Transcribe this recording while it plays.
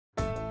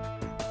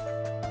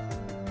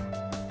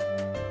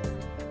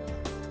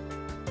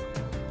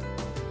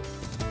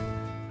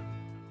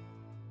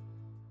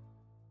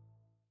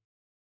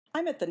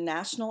I'm at the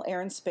National Air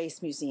and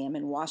Space Museum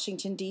in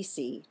Washington,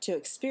 D.C. to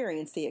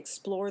experience the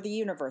Explore the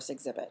Universe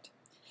exhibit.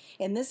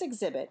 In this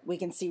exhibit, we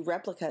can see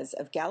replicas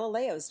of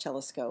Galileo's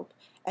telescope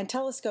and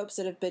telescopes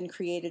that have been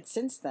created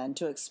since then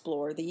to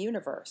explore the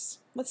universe.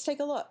 Let's take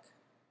a look.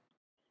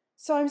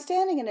 So I'm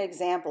standing in an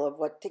example of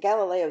what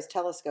Galileo's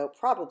telescope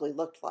probably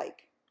looked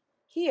like.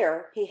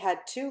 Here, he had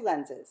two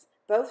lenses,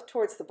 both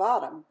towards the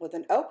bottom with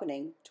an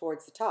opening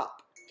towards the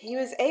top. He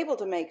was able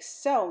to make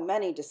so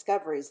many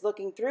discoveries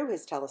looking through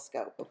his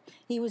telescope.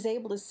 He was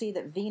able to see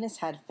that Venus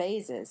had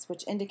phases,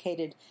 which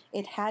indicated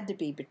it had to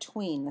be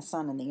between the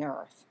Sun and the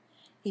Earth.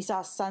 He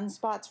saw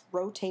sunspots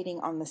rotating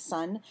on the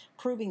Sun,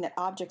 proving that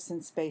objects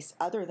in space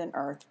other than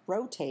Earth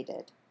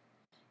rotated.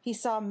 He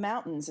saw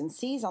mountains and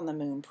seas on the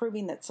Moon,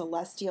 proving that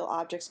celestial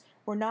objects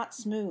were not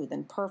smooth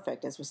and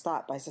perfect as was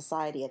thought by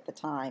society at the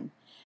time.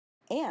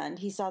 And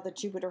he saw that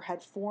Jupiter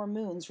had 4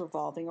 moons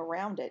revolving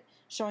around it,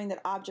 showing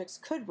that objects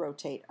could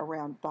rotate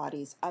around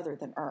bodies other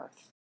than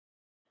Earth.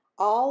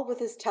 All with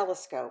his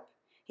telescope.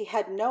 He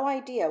had no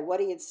idea what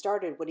he had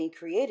started when he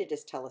created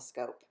his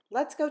telescope.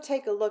 Let's go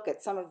take a look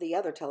at some of the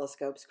other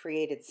telescopes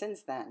created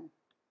since then.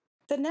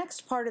 The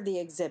next part of the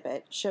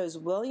exhibit shows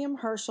William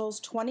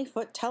Herschel's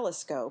 20-foot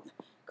telescope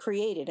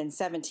created in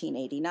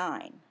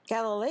 1789.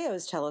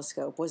 Galileo's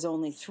telescope was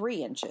only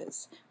 3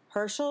 inches.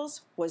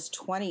 Herschel's was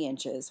 20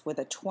 inches with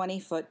a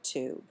 20-foot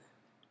tube.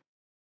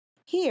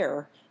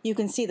 Here, you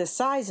can see the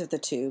size of the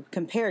tube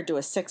compared to a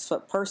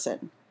 6-foot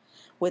person.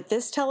 With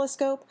this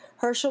telescope,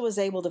 Herschel was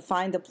able to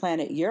find the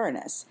planet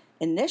Uranus,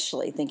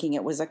 initially thinking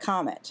it was a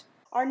comet.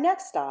 Our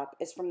next stop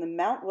is from the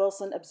Mount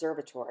Wilson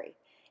Observatory.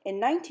 In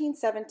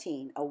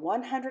 1917, a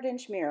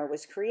 100-inch mirror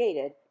was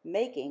created,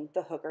 making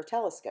the Hooker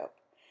telescope.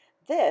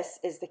 This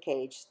is the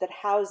cage that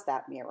housed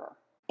that mirror.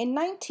 In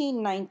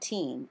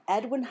 1919,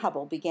 Edwin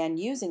Hubble began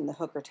using the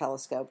Hooker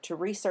telescope to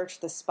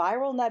research the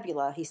spiral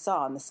nebula he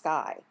saw in the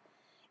sky.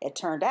 It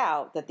turned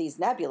out that these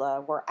nebulae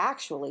were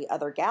actually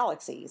other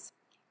galaxies.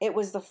 It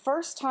was the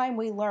first time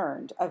we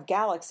learned of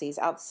galaxies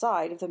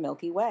outside of the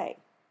Milky Way.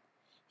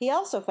 He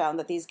also found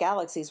that these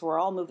galaxies were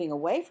all moving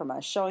away from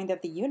us, showing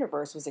that the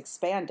universe was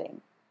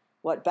expanding.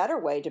 What better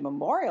way to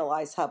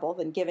memorialize Hubble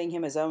than giving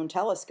him his own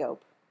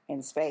telescope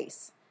in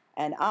space?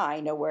 And I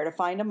know where to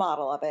find a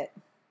model of it.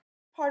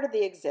 Part of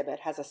the exhibit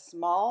has a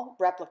small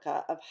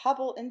replica of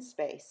Hubble in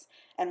space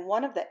and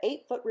one of the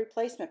 8-foot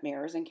replacement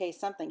mirrors in case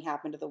something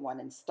happened to the one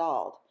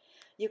installed.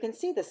 You can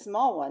see the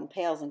small one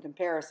pales in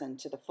comparison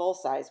to the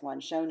full-size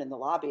one shown in the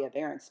lobby of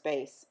Air and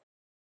Space.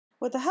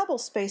 With the Hubble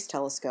Space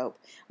Telescope,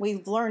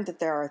 we've learned that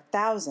there are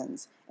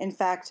thousands, in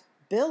fact,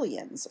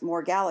 billions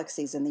more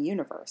galaxies in the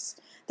universe.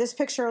 This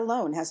picture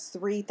alone has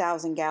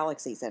 3,000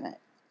 galaxies in it.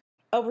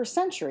 Over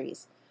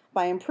centuries,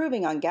 by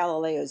improving on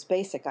Galileo's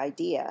basic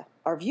idea,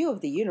 our view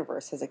of the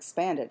universe has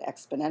expanded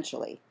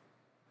exponentially.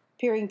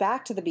 Peering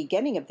back to the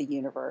beginning of the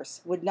universe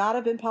would not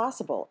have been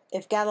possible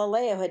if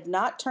Galileo had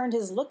not turned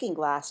his looking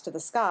glass to the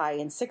sky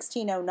in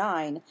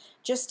 1609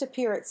 just to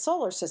peer at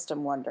solar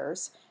system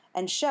wonders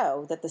and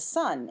show that the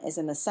Sun is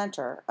in the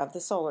center of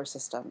the solar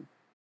system.